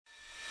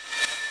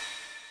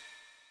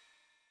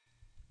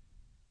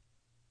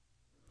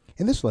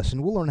In this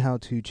lesson, we'll learn how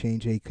to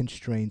change a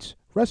constraint's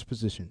rest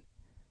position.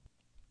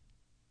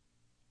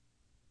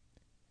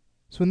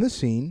 So in this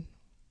scene,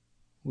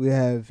 we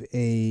have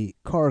a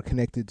car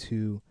connected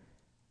to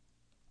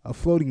a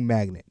floating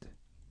magnet.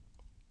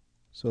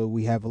 So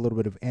we have a little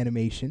bit of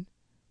animation.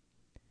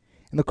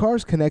 And the car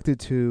is connected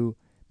to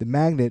the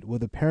magnet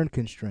with a parent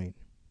constraint.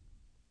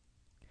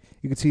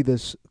 You can see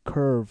this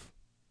curve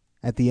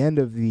at the end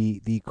of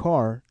the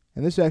car,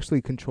 and this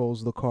actually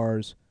controls the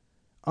car's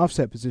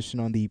offset position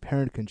on the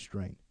parent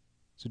constraint.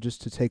 So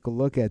just to take a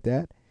look at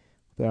that,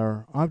 with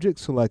our object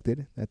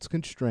selected, that's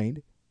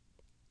constrained,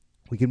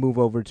 we can move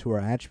over to our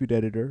attribute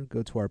editor,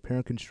 go to our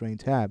parent constraint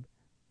tab.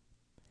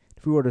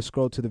 If we were to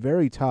scroll to the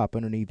very top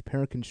underneath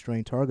parent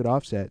constraint target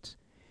offsets,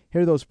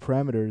 here are those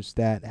parameters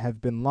that have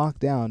been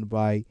locked down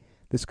by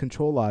this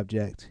control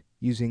object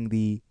using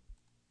the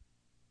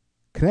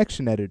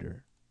connection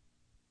editor.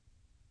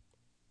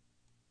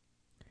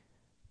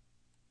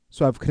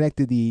 So I've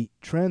connected the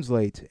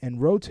translate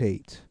and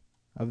rotate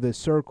of this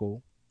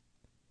circle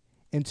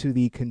into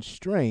the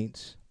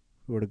constraints.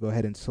 If we were to go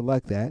ahead and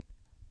select that,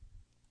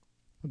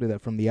 we'll do that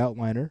from the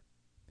outliner.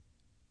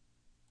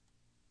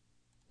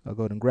 I'll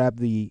go ahead and grab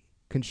the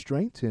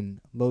constraint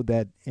and load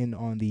that in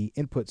on the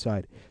input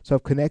side. So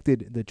I've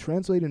connected the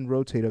translate and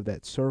rotate of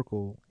that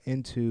circle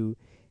into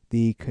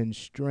the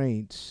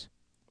constraints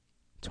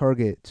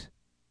target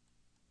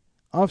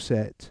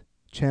offset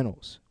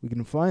channels. We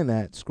can find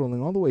that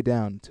scrolling all the way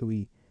down until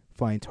we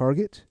find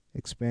target,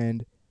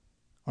 expand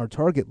our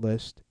target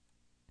list,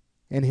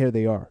 and here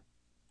they are.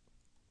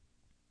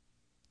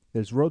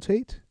 There's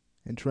rotate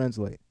and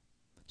translate.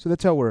 So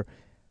that's how we're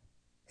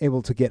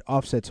able to get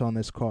offsets on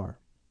this car.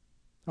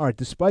 Alright,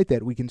 despite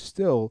that, we can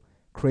still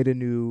create a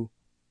new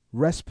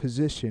rest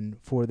position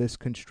for this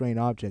constraint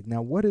object.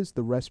 Now, what is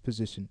the rest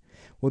position?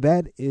 Well,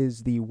 that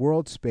is the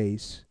world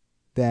space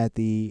that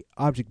the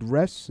object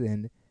rests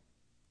in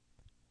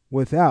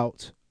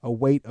without a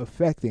weight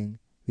affecting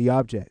the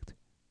object,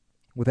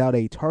 without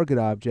a target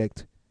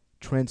object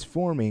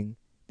transforming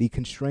the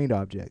constrained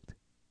object.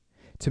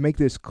 To make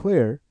this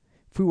clear,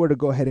 if we were to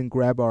go ahead and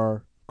grab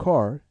our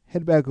car,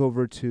 head back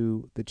over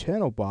to the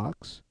channel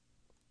box,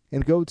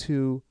 and go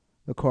to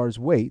the car's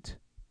weight,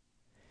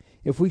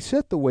 if we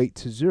set the weight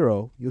to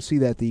 0, you'll see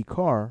that the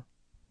car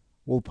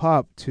will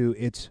pop to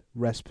its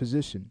rest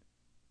position.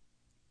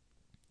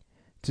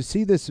 To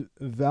see this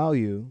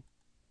value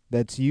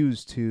that's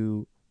used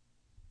to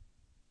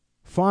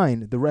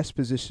find the rest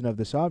position of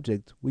this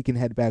object, we can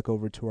head back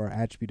over to our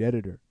attribute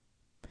editor.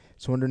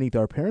 So underneath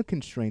our parent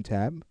constraint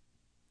tab,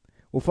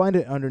 we'll find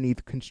it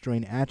underneath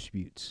constraint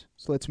attributes.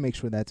 So let's make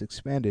sure that's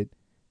expanded.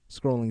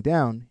 Scrolling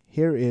down,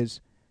 here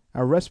is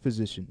our rest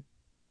position.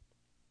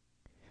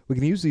 We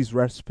can use these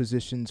rest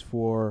positions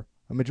for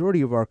a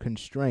majority of our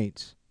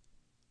constraints.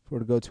 If we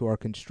were to go to our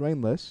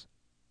constraint list,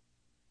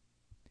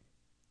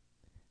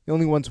 the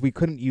only ones we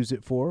couldn't use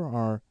it for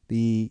are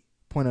the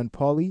point on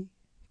poly,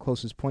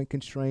 closest point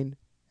constraint,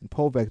 and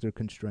pole vector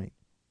constraint.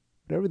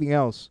 But everything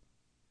else,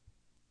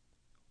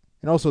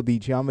 and also the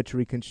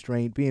geometry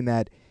constraint, being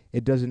that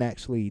it doesn't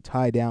actually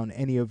tie down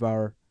any of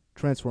our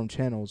transform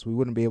channels, we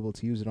wouldn't be able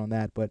to use it on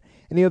that. But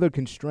any other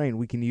constraint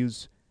we can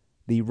use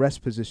the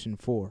rest position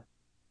for.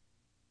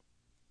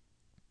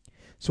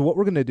 So what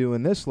we're going to do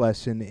in this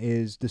lesson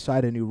is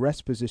decide a new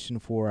rest position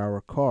for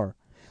our car.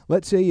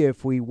 Let's say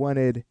if we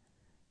wanted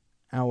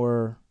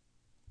our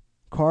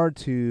car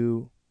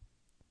to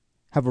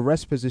have a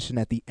rest position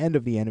at the end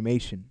of the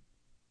animation.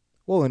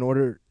 Well, in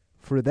order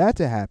for that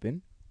to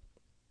happen,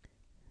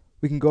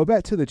 we can go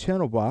back to the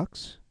channel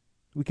box.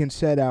 We can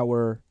set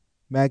our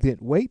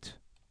magnet weight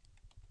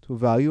to a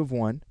value of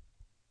 1.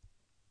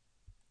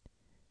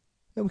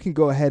 Then we can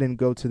go ahead and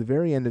go to the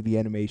very end of the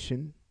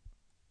animation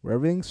where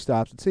everything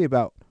stops, let's say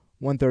about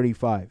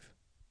 135.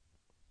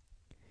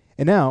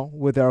 And now,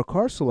 with our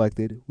car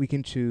selected, we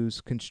can choose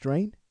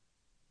constraint,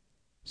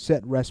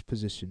 set rest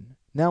position.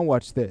 Now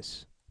watch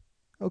this.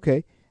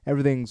 Okay,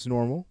 everything's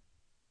normal.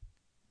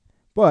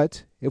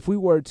 But if we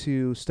were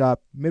to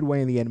stop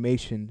midway in the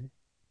animation,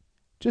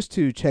 just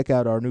to check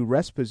out our new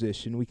rest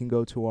position, we can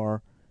go to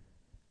our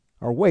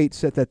weight,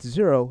 set that to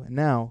 0, and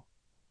now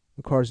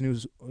the car's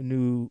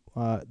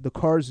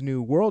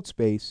new world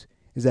space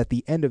is at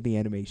the end of the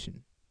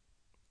animation.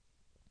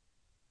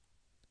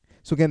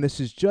 So again, this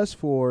is just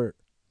for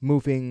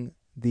moving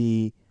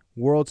the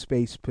world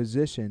space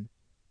position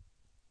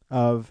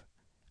of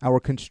our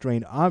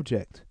constrained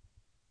object.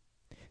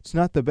 It's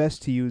not the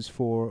best to use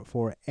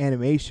for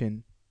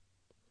animation.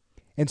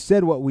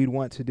 Instead, what we'd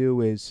want to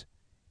do is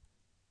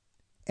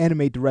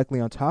animate directly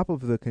on top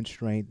of the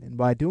constraint, and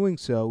by doing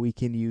so, we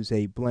can use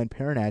a blend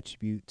parent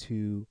attribute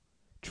to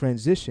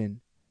transition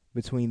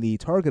between the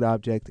target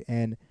object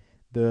and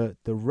the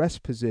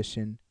rest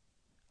position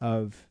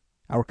of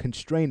our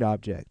constrained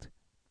object.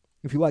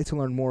 If you'd like to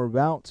learn more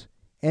about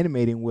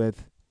animating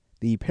with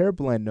the pair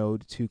blend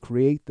node to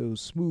create those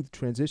smooth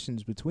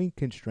transitions between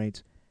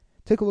constraints,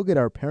 take a look at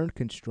our parent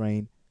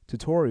constraint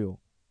tutorial.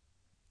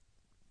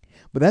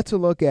 But that's a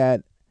look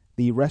at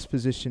the rest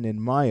position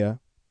in Maya.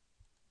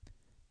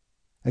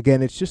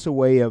 Again, it's just a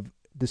way of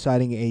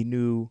deciding a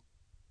new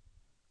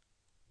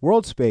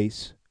world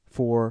space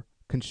for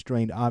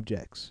constrained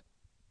objects.